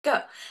Go. All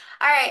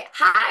right.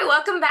 Hi,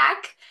 welcome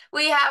back.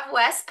 We have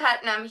Wes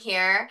Putnam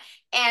here,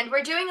 and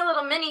we're doing a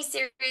little mini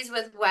series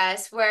with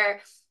Wes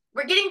where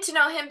we're getting to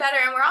know him better,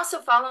 and we're also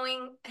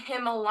following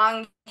him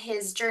along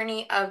his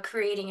journey of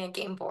creating a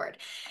game board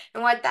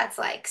and what that's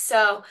like.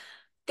 So,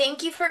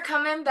 thank you for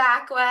coming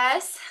back,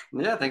 Wes.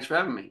 Yeah, thanks for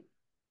having me.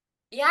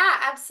 Yeah,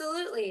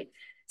 absolutely.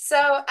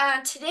 So,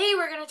 today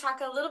we're going to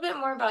talk a little bit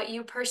more about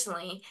you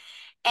personally,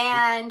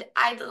 and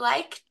I'd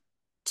like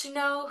to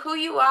know who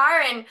you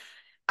are and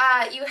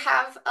you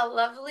have a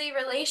lovely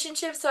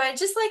relationship, so I'd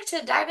just like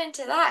to dive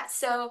into that.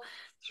 So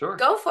Sure.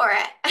 go for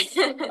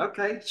it.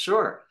 Okay,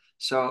 sure.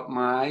 So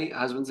my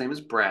husband's name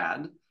is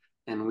Brad,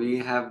 and we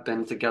have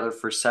been together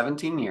for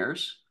 17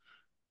 years.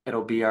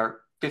 It'll be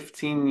our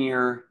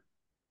 15-year,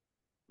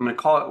 I'm going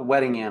to call it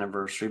wedding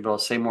anniversary, but I'll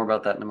say more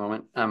about that in a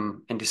moment.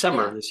 In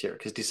December of Yeah. this year,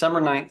 because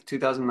December 9th,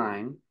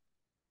 2009.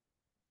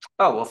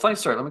 Oh, well, funny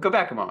story. Let me go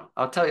back a moment.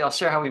 I'll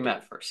share how we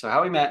met first. So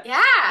how we met,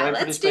 Yeah, I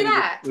let's do participated with,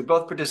 that. we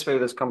both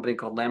participated with this company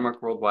called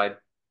Landmark Worldwide.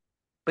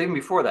 But even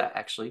before that,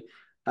 actually,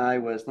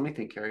 let me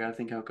think here. I got to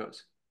think how it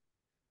goes.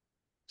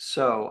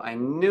 So I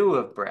knew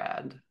of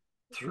Brad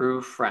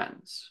through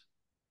friends.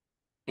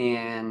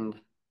 And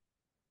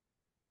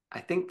I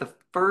think the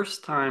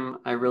first time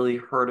I really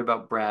heard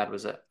about Brad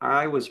was that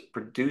I was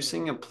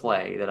producing a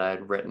play that I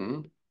had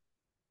written,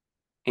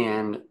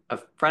 and a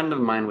friend of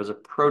mine was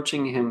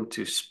approaching him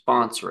to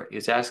sponsor it. He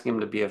was asking him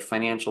to be a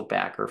financial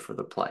backer for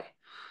the play,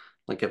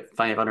 like a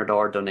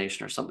 $500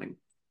 donation or something,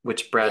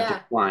 which Brad Yeah.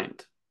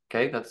 declined.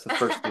 Okay, that's the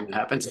first thing that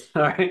happens.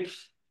 All right.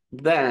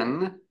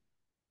 Then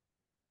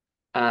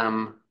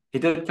he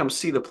did come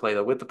see the play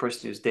though with the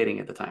person he was dating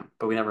at the time,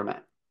 but we never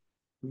met.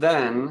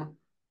 Then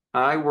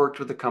I worked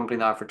with a company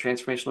that offered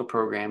transformational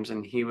programs,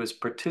 and he was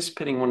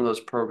participating in one of those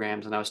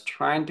programs, and I was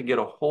trying to get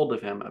a hold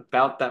of him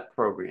about that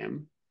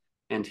program,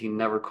 and he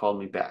never called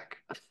me back.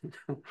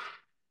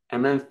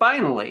 And then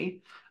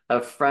finally,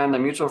 a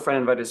mutual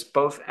friend, invited us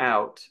both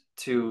out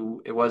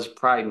to, it was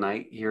Pride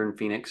Night here in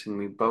Phoenix, and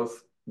we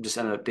both just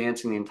ended up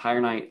dancing the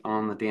entire night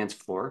on the dance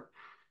floor.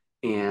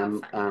 How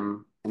And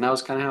fun. and that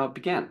was kind of how it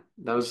began.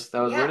 That was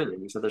what Yeah. it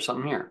is. He said, "There's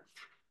something here."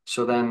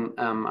 So then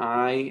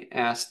I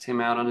asked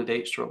him out on a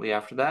date shortly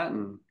after that,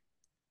 and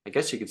I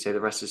guess you could say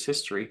the rest is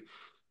history.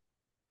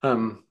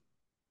 Um,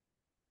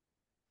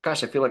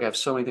 Gosh, I feel like I have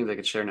so many things I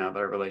could share now about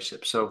our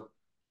relationship. So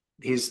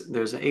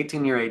there's an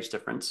 18-year age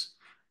difference,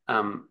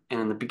 and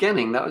in the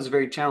beginning that was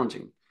very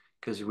challenging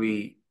because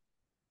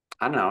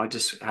I don't know, I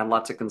just had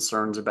lots of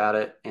concerns about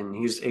it, and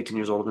he's 18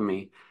 years older than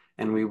me,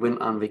 and we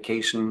went on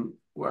vacation.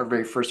 Our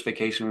very first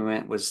vacation we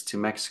went was to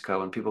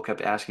Mexico, and people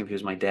kept asking if he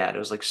was my dad. It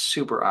was like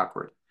super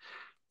awkward.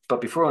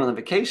 But before we went on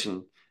the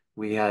vacation,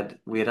 we had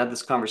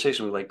this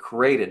conversation. We like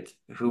created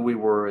who we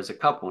were as a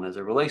couple and as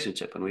a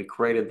relationship, and we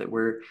created that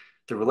we're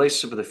the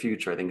relationship of the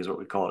future, I think is what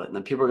we called it. And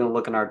then people are going to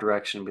look in our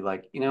direction and be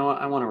like, you know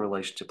what, I want a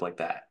relationship like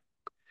that.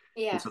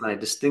 And Yeah. so then I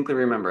distinctly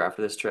remember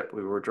after this trip,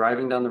 we were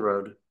driving down the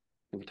road.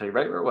 I can tell you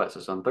right where it was. It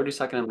was on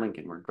 32nd and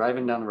Lincoln. We're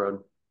driving down the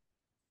road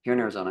here in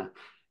Arizona.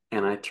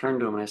 And I turned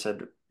to him and I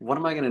said, "What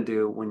am I going to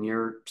do when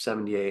you're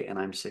 78 and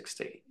I'm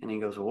 60?" And he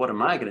goes, "Well, what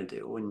am I going to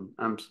do when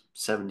I'm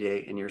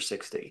 78 and you're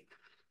 60?"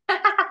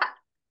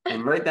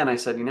 And right then I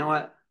said, "You know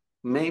what?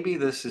 Maybe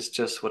this is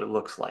just what it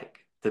looks like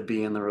to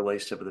be in the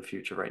relationship of the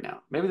future right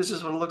now. Maybe this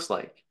is what it looks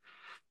like."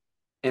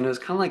 And it was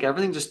kind of like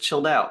everything just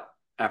chilled out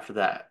after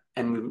that.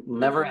 And we've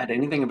never Hmm. had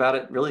anything about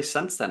it really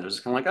since then. It was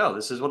kind of like, oh,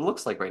 this is what it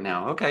looks like right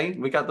now. Okay,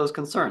 we got those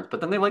concerns.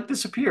 But then they like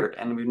disappeared.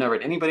 And we've never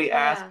had anybody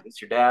ask, Yeah.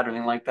 "Is your dad?" or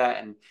anything like that.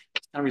 And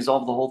it's kind of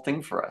resolved the whole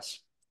thing for us.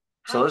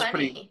 So How that was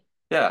pretty, funny.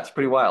 yeah, it's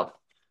pretty wild.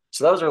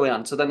 So that was early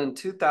on. So then in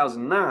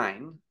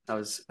 2009, I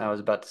was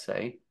about to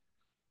say,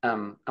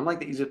 I'm like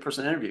the easiest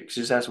person to interview because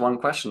you just ask one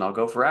question, I'll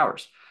go for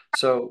hours.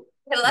 So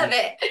I love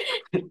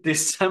it.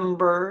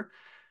 December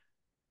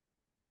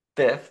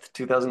 5th,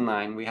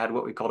 2009, we had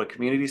what we called a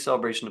community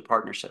celebration of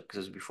partnership because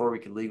it was before we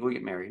could legally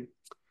get married.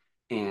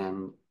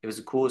 And it was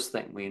the coolest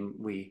thing.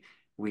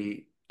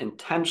 We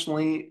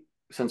intentionally,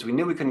 since we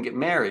knew we couldn't get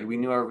married, we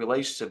knew our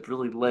relationship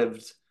really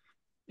lived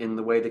in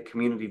the way the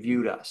community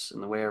viewed us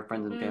and the way our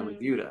friends and family Mm.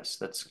 viewed us.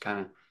 That's kind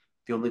of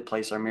the only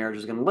place our marriage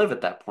was going to live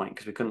at that point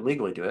because we couldn't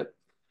legally do it.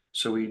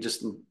 So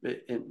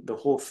the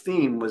whole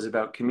theme was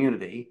about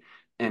community,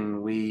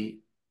 and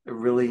we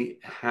really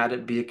had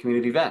it be a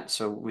community event.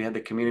 So we had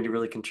the community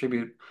really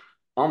contribute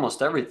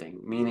almost everything,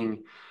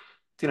 meaning,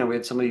 we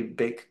had somebody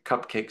bake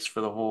cupcakes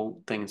for the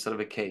whole thing instead of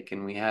a cake,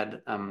 and we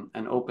had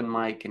an open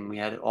mic, and we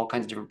had all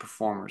kinds of different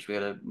performers. We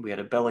had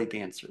a belly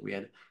dancer, we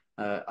had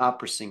an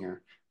opera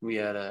singer, we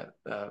had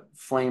a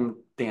flame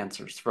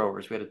dancers,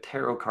 throwers, we had a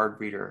tarot card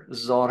reader.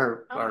 This is all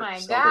our Oh our my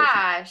celebration.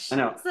 I gosh.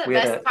 know It's the we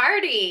had best a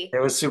party. it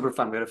was super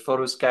fun. We had a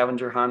photo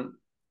scavenger hunt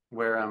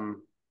where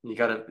you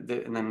gotta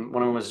and then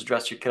one of them was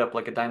dress your kid up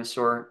like a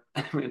dinosaur.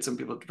 We had some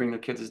people bring their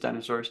kids as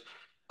dinosaurs.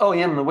 Oh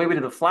yeah, and the way we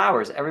did the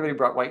flowers, everybody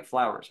brought white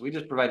flowers. We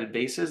just provided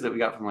vases that we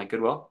got from like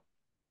Goodwill.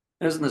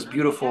 It was in this Oh my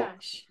beautiful,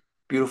 gosh.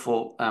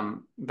 beautiful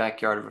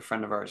backyard of a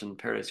friend of ours in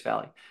Paradise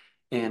Valley.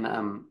 And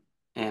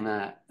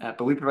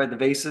but we provide the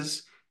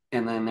vases,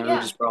 And then everybody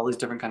Yeah. just brought all these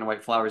different kind of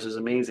white flowers. It was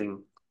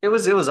amazing. It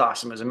was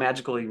awesome. It was a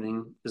magical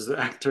evening.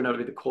 It turned out to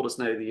be the coldest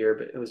night of the year,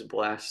 but it was a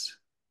blast.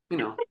 You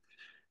know,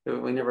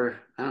 we never,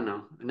 I don't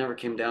know, I never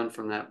came down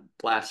from that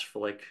blast for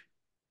like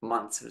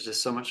months. It was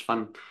just so much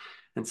fun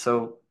and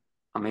so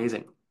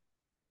amazing.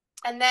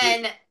 And We-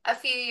 then a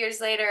few years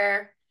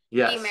later, gay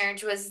Yes,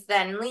 marriage was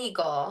then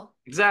legal.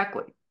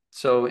 exactly.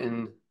 So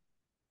in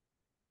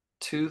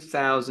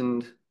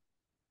 2017,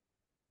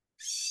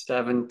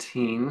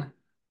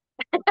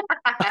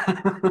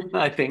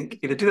 I think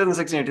either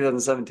 2016 or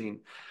 2017.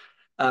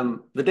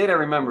 The date I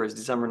remember is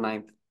December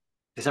 9th,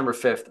 December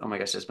 5th. Oh my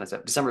gosh, I just messed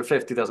up. December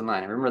 5th,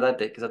 2009. I remember that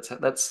date because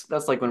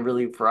that's like when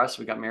really for us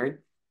we got married.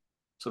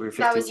 So we were That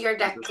 15 was year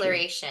your anniversary.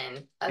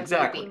 declaration of you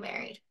Exactly. being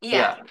married.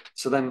 Yeah, Yeah.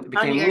 So then it on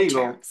became your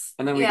legal, terms.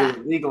 and then we did Yeah.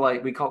 a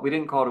we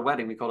didn't call it a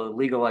wedding, we called it a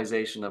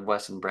legalization of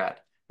Wes and Brad.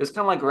 It was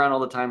kind of like around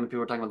all the time when people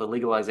were talking about the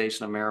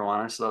legalization of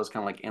marijuana, so that was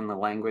kind of like in the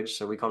language.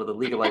 So we called it the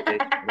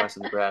legalization of Wes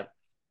and Brad.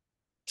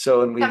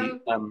 So and we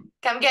Come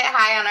come get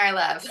high on our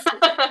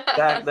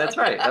that's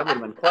right. That would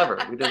have been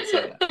clever. We didn't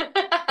say that.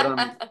 But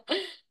love.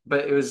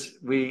 but it was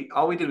we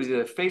all we did was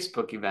a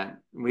Facebook event.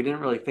 We didn't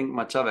really think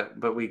much of it,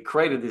 but we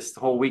created this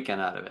whole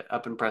weekend out of it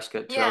up in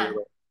Prescott 2 hours Yeah.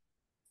 away.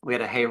 We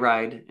had a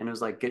hayride and it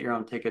was like get your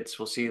own tickets,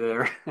 we'll see you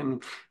there.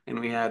 And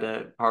we had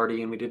a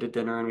party and we did a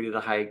dinner and we did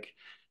a hike.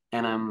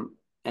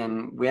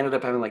 And we ended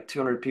up having like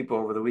 200 people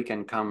over the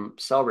weekend come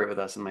celebrate with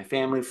us and my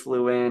family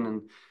flew in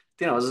and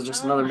it was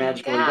just Oh another my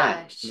magical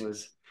event. And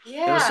gosh.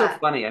 it was so Yeah.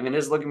 funny. I mean,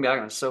 just looking back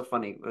on it, it's so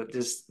funny. But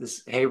this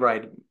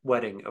hayride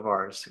wedding of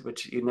ours,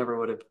 which you never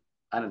would have,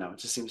 I don't know, it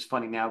just seems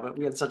funny now, but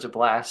we had such a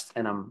blast.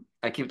 And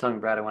I keep telling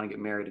Brad I want to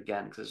get married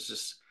again because it's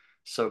just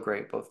so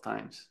great both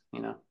times.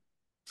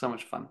 So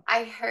much fun.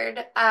 I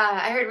heard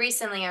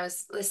recently I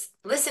was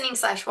listening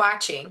slash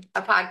watching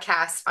a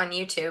podcast on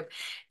YouTube,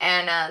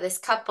 and this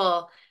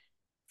couple,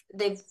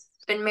 they've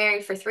been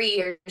married for 3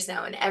 years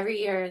now, and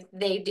every year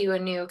they do a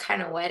new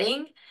kind of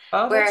wedding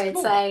Oh, where that's it's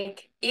cool.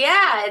 like,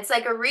 yeah, it's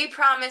like a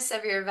re-promise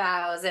of your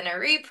vows and a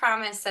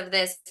re-promise of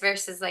this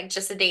versus like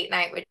just a date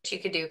night, which you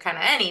could do kind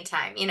of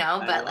anytime,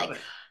 I but love like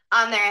it.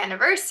 on their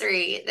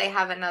anniversary, they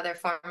have another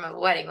form of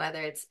wedding,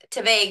 whether it's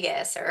to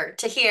Vegas or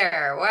to here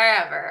or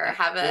wherever, or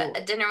have a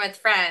Cool. dinner with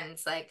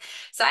friends. Like,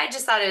 so I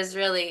just thought it was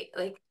really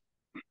like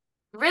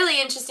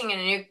really interesting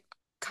and a new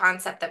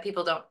concept that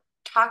people don't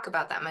talk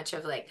about that much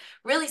of like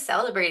really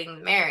celebrating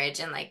the marriage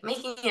and like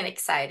making it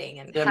exciting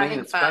and Yeah, making having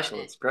it fun special.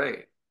 and It's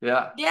great.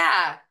 Yeah.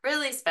 yeah,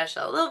 really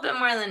special. A little bit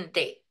more than a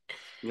date.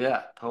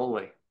 Yeah,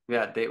 totally.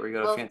 Yeah, date where you go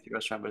to a Well, fancy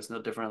restaurant, but it's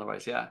no different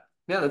otherwise. Yeah.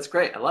 Yeah, that's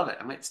great. I love it.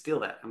 I might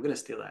steal that. I'm gonna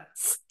steal that.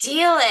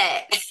 steal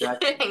it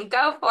Exactly. and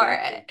go for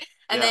Exactly. it.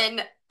 And Yeah.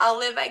 then I'll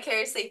live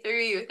vicariously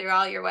through you through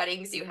all your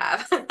weddings you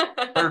have.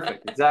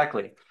 Perfect.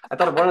 Exactly. I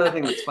thought of one other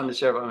thing that's fun to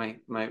share about my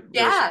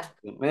relationship.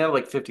 Yeah. I have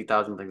like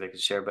 50,000 things I could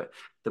share, but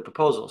the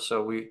proposal.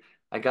 So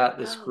I got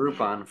this Oh group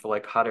yeah. on for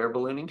like hot air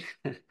ballooning,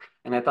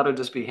 and I thought it'd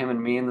just be him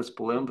and me in this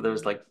balloon, but there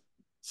was like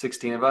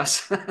 16 of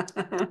us.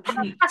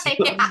 Yeah,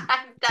 So,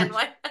 I've done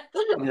one.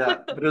 yeah,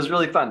 but it was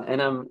really fun.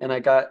 And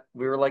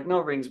we were like, no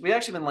rings. We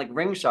actually been like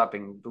ring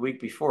shopping the week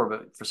before,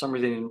 but for some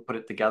reason he didn't put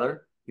it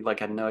together. He like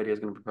had no idea he was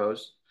going to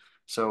propose.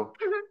 So,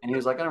 and he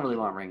was like, I don't really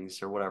want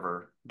rings or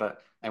whatever.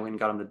 But I went and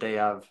got him the day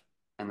of,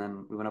 and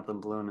then we went up in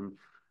the balloon.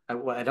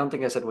 And I don't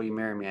think I said, will you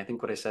marry me? I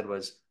think what I said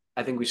was,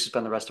 I think we should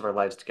spend the rest of our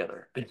lives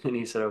together. And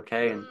he said,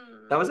 okay. And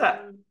that was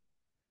that. Mm,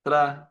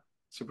 Ta-da.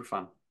 Super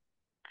fun.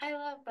 I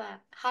love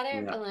that. Hot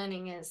air Yeah,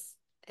 ballooning is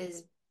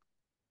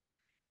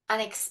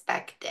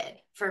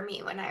unexpected for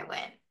me when I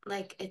went.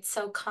 Like it's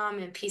so calm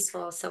and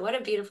peaceful. So what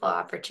a beautiful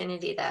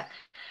opportunity to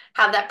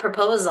have that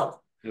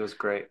proposal it was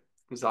great. It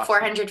was awesome.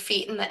 400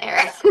 feet in the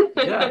air.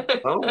 Yeah,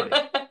 totally.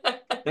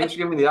 Thanks for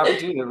giving me the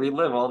opportunity to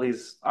relive all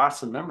these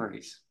awesome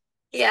memories.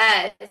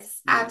 Yes, Yeah,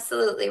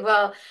 absolutely.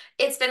 Well,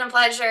 it's been a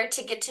pleasure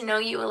to get to know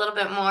you a little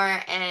bit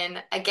more.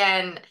 And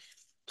again,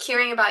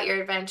 hearing about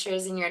your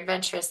adventures and your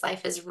adventurous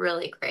life is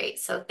really great.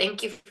 So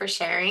thank you for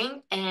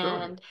sharing. sure.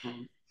 And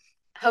Well,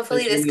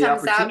 hopefully thanks for this giving me the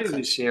comes out.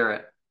 opportunity to share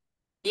it.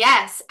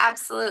 Yes,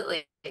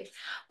 absolutely.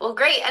 Well,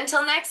 great.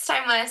 Until next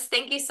time, Wes.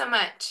 Thank you so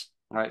much.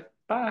 All right.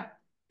 Bye.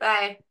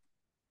 Bye.